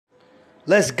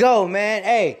Let's go, man.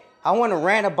 Hey, I want to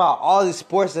rant about all the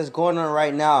sports that's going on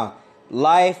right now.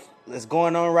 Life that's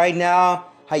going on right now.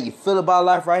 How you feel about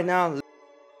life right now?